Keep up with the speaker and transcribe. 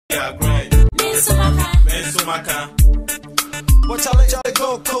Yeah, great. Mensumaka. Watch out, let the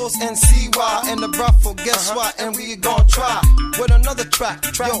Gold Coast and CY and the Ruffle. Guess what? And we gon' try with another track.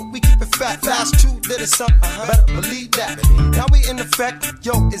 Yo, we keep it fat. Fast 2 did it something. Better believe that. Now we in effect.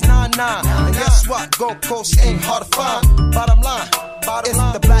 Yo, it's 9-9. And guess what? Gold Coast ain't hard to find. Bottom line, it's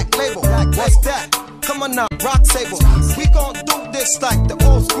the black label. What's that? Come on now, rock table. We gon' do this like the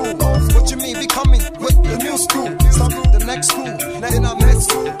old school. What you mean? We coming with the new school. Some the next school. Then our next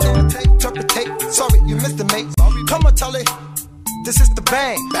school. Interpretate. Sorry, you missed the mate. Come on, tell it. This is the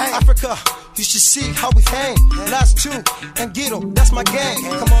bang. Africa, you should see how we hang. Last 2 and Guido, that's my gang.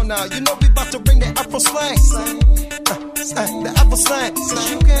 Come on now, you know we about to bring the Afro slang. The Afro slang. So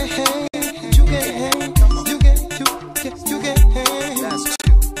you can hang, you can hang, you can hang. Last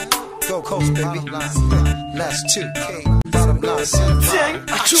 2, Go Coast, baby. Last 2, bottom line.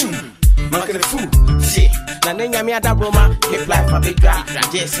 Achoo. Market the food. See, Nanya me at the Roma, hip life a big guy.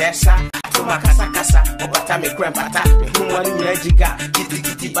 Yes, sir. Kasa, Obata me grandpata, who one in Legiga,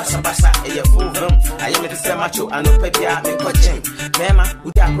 kitty basa basa, a full room. I am the same macho, and no pepia, me coaching. Mema,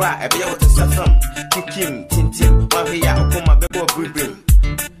 who da cry, a bear with a safum. Kikim, Tintim, one here, Okuma, Bebo, Brim.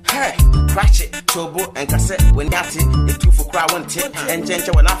 Hey, crash it, Chobo, and cassette, when yati, the 2 for cry 1 tip, and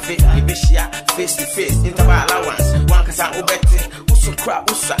Gentle when I fit, Ibishia, face to face, interval allowance, one cassa, Obeti. Cry,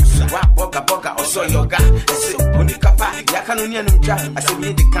 rap, boga, or so yoga. I said, when the capa, Yakanonian drop, I said,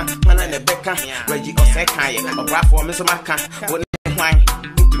 me the can, man, and the becca, Reggie or Sekai, or rap for Miss Maka, when wine,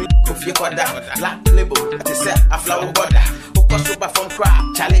 coffee quarter, black label, at the set, a flower border. Super from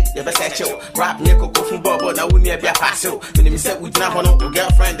crap, Charlie, the best show. Rap, Nico, from Bobo, now we near be a passo. When you said we not on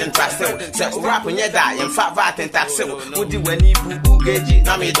girlfriend and trust you. Said, rap when you die and fat vat and tax. Would you when you boo gagey,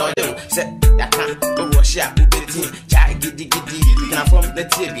 Nami don't do? Said, that can't go wash up with the team. Chai giddy, can from the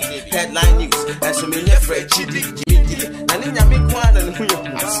TV, headline news, and so many afraid chiddy, and then you make one and who you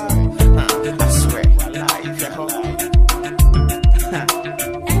I swear,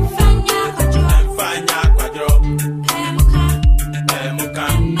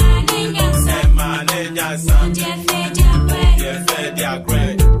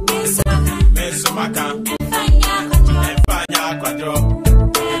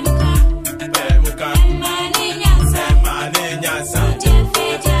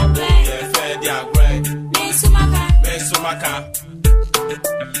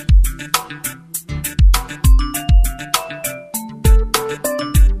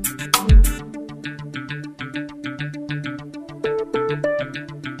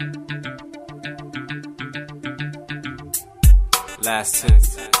 Last 2.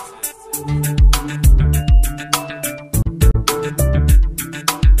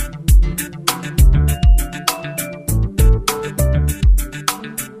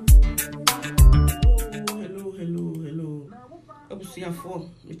 For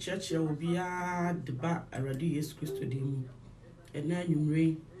the church will be at the back already. Yes, Christo Demo. And then you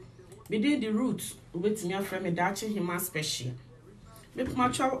rain. We did the roots with me from a Daakyehemaa special. With my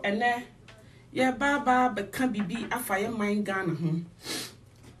child and there, yeah, Baba, but can't be a fire mine gun.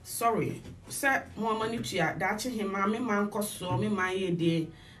 Sorry, sir, more money to ya. Daakyehemaa, me man cost so me my day.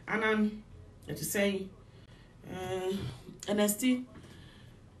 And I'm to say, and I still.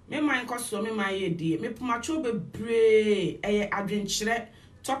 Me mind cost so me my idea. Me pumacho be brave. Adventure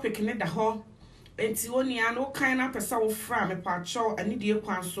topic ne da ho. Enti oni an o kind of person wo fra me pacho ani die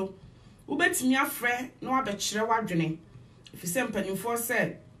kwan so. Wo betimi afre na wa be kire wadwene. If you mpanimfo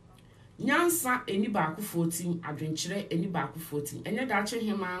say nyansa eni ba ku 14 adventure eni ba ku 14. Enye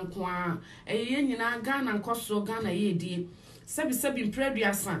Daakyehemaa nko a eye nyina Ghana nkoso Ghana ye die. Sebi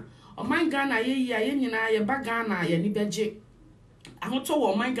mpreduasa. O man Ghana ye nyina ye ba Ghana ye ni beje. Ahoto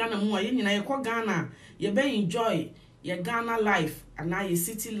wo man Ghana mu a ye nyina ye kɔ Ghana ye be enjoy ye Ghana life and ye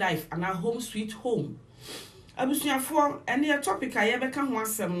city life and home sweet home. Abusuafo ene ye topic a ye be ka ho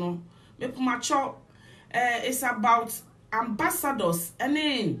asem no me pumacho it's about ambassadors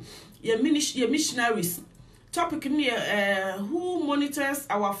ene ye missionaries. Topic ni who monitors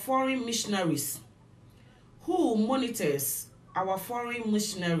our foreign missionaries? Who monitors our foreign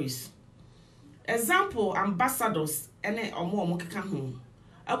missionaries? Example, ambassadors ene omo keka ho.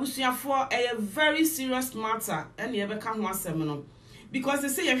 Abusuafo a very serious matter ene ye beka ho asem no because they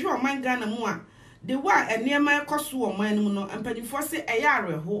say ye hwe oman Ghana mu a the wa enema ekoso oman mu no ampanifo say eye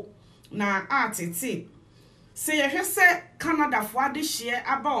areho na atete say ye hwe say Canada fo ade hye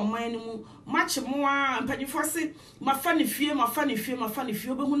aba oman mu match mu a ampanifo say mafa ne fie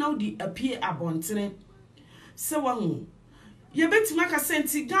obehu na odi apie abontene se wa hu ye betima ka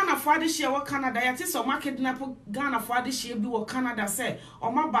senti Ghana for de share wo Canada ya te so market na po Ghana for de share bi wo Canada say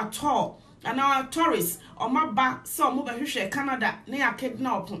o ma ba tour and our tourists o ma ba so mo be hwehwe Canada na ya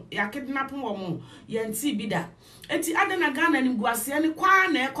kidnap wo mo ye nti bi da enti adena Ghana ni guase ne kwa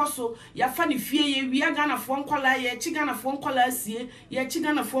na ekoso ya fa ne fie ye wi Ghana fo nkola ye chi Ghana fo nkola asie ye chi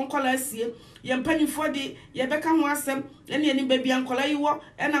Ghana fo nkola asie ye mpanifo de ye beka ho asem ene ni babia nkola yi wo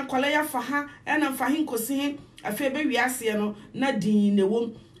ena nkola ya fa ha ena fa hin kosi hin afi be wi ase no na din ne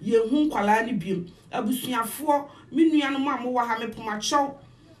wom ye hu nkola ne biem abusuafo menua no mo amwo ha mepoma chow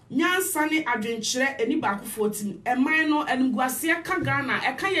nyansa ne adwenkyere eni ba akofo tim eman no enguase ka Ghana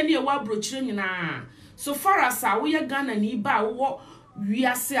eka ye ne ewa brochire nyina so far as we Ghana ni ba wo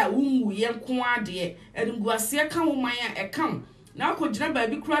wiase a wunwu ye nko ade enguase ka wo man a ekam na akogina ba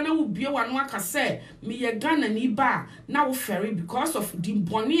bi kura na wo bie wano aka se me ye Ghana ni ba na wo ferry because of the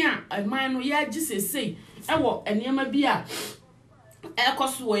bone a eman no ye agisesei ewo enema bi a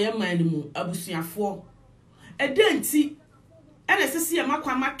ekoso wo ye man mu abusuafo edenti ene sesi ye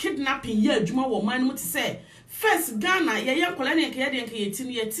makwa kidnapping ye adwuma wo man mu te se first Ghana ye nkola ne nke ye ti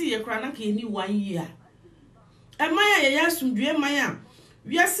ne ye ti ye kura na ka ye ni 1 year emaya ye asundue maya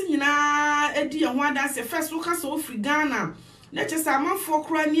wiase nyina edi ye ho adanse first wo ka so free Ghana na chesa amanfo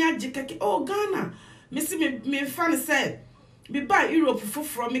kura ni agikeke oh Ghana me fan say be ba Europe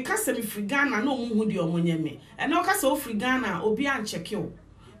foforo me ka se me free Ghana na omu hu de omonye me ena wo ka so free Ghana obi an check you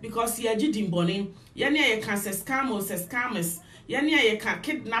because ye agidi mbone ye ne ye kan se scammers ye ne ye kan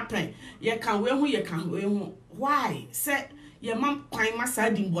kidnapping ye kan we hu why say ye man kwan masa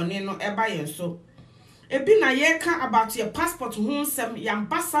di mbone no eba ye so ebi na ye kan about your passport ho nsem your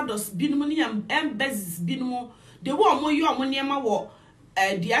ambassadors binum ni embassies binum de wo mo yo mo niema wo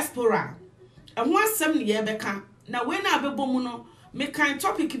diaspora ho asem ne ye beka na we na abebo mu no me kan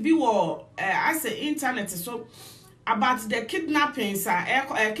topic bi wo as internet so about the kidnappings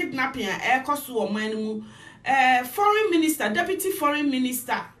kidnapping ekoso wo man mu foreign minister deputy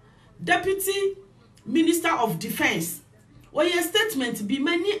minister of defense or your statement be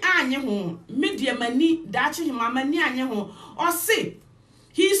many anye ho media mani Daakyehemaa mani anye ho or say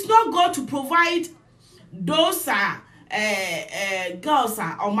he is not God to provide those girls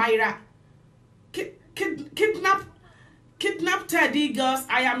or Myra kidnap Teddy girls.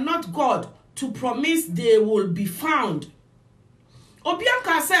 I am not God to promise they will be found.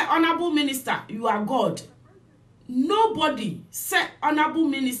 Obianka said, honorable minister, you are God. Nobody said, honorable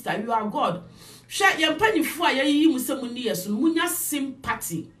minister, you are God. Share your penny for ye musemuni yesu munya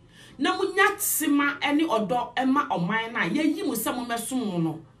sympathy. Na munya sima any odo emma or mine ye musemu mesum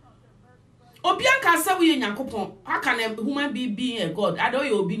no. Obianka say we Nyankopon. How can a human be a God? I don't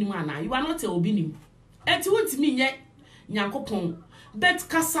you obini man. You are not a obini. Et won't me yet Nyankopon. But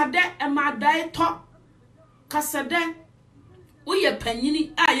kasade emma die top kasade. We ye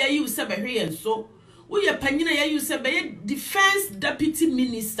penini ye you say be so. We ye penina ye you say be defense deputy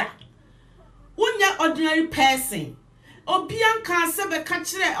minister. Unya ordinary person. Obianka se be ka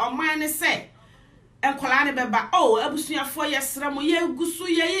kire o man say enkola ne beba oh abusuafo yesra mo ye gusu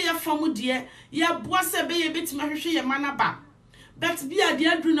ye famu de ye boa se be ye betima hwehwe ye manaba but bia de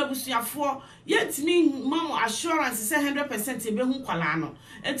adru na abusuafo yetimi mamo assurance say 100% e be hu kwala no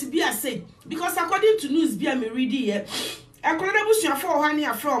enti bia say because according to news bia me read here enkola na abusuafo ho ane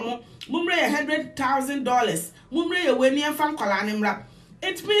afro mo mumre ye $100,000 mumre ye weni enfa kwala ne mra.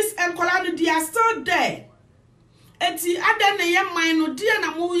 It means enkola they are still there. Eti adene ye man no dia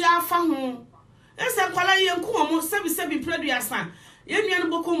na mo ya afa ho. Ese enkola ye nku omo sebi producer. Ye nua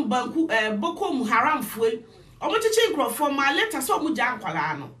no bokom banku bokom haram foi. Omo chichi nkrofo ma later so omo ja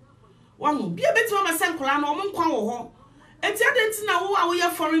enkola no. Wahu bia betima ma se enkola no omo nkwa wo ho. Eti adenti na wo a wo ye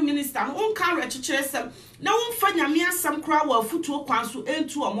foreign minister no nka re chichire sem. Na wo mfa nyame asem kra wo afutuo kwan so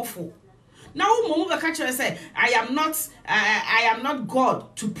entu omofo. Now, Momu say, I am not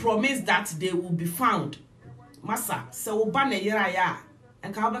God to promise that they will be found. Massa, so bane yira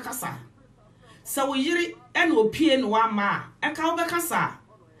and Kaubekasa. So yiri and opien wama and Kaubekasa.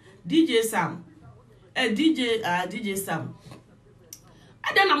 DJ Sam, DJ Sam.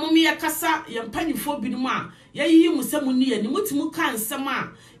 I don't know me a casa, young penny for binuma, ye musamuni and mutimukan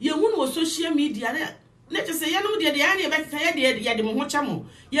sama, ye won social media. Let us say, you know, the idea back here, the Mochamo.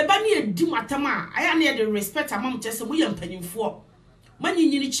 Ye bani a dimatama, I am near the respect among just a William penny for.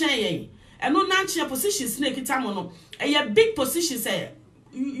 Money in the chain, and no natural position snake it amono. A big position say,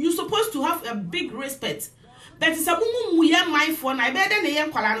 you're supposed to have a big respect. But it's a boom, we are my phone, I better than a young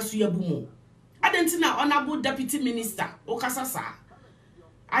Kalanas to your boom. I don't know, honorable deputy minister, Okasasa.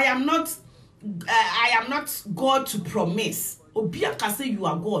 I am not God to promise. Obianka say you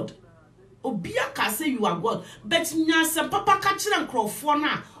are God. Obia ka say you are God, but nyasa papa ka kire nkrofo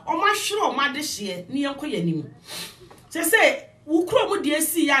na o ma hwere o ma de hye ne yenko yanim. Say ukro mu de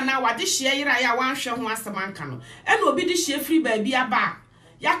asi ya na wade hye yira ya wanhwe ho asemanka no. E na obi de hye free baabi aba.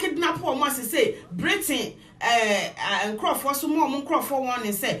 Ya kidnap o mo say Britain nkrofo so mo nkrofo won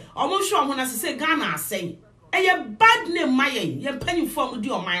ne say o mo hwe o mo na say Ghana asay. Eye bad name mayen ye mpanyimfo mu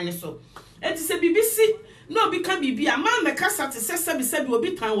di o man ne so. Enti say BBC no be can be a man me kasa te se be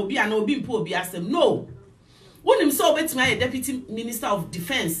obi tan obi ana obi mpo obi asem no wonim so obetima deputy minister of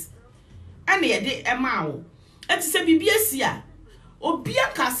defense ana ye de ema wo eti se bibia sia obi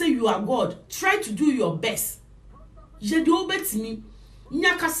aka say you are God, try to do your best. Je de obetimi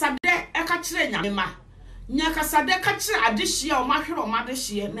nya kasa de e ka kire nyame ma nya kasa de ka kire adehye o ma hwere o ma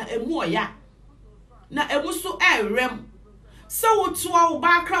adehye na emu oya na emu so rem so wo to wo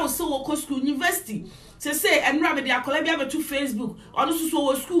ba kra wo so wo ko school university. Say enra me de akola bia betu Facebook ono so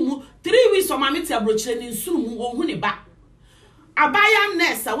wo school mu 3 weeks o ma meti abrochire ni nsuru mu wo hu ne ba abaya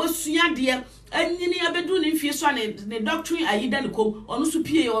nurse a wasua de anyini abedu ne mfie so ne doctrine ayida ne kom ono so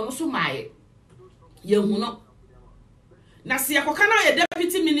pie ono so maaye ye hu no na se yakoka na ye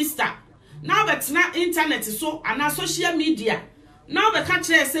deputy minister now betna internet so ana social media now be ka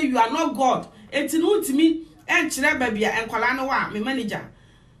kire say you are not God enti no ntimi enkire ba bia enkwala no wa me manager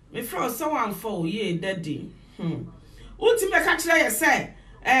me fro so one for ye daddy ultime ka kire ye say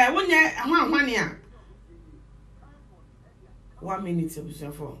wonye ahwanhwane a 1 minute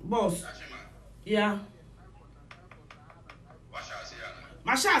for boss yeah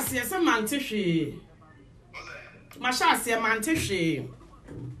mashasi ye say mante hwe mashasi ye mante hwe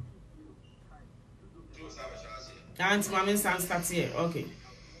aunt mama san start here okay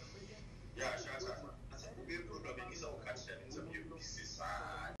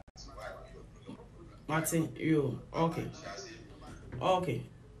Martin, you okay.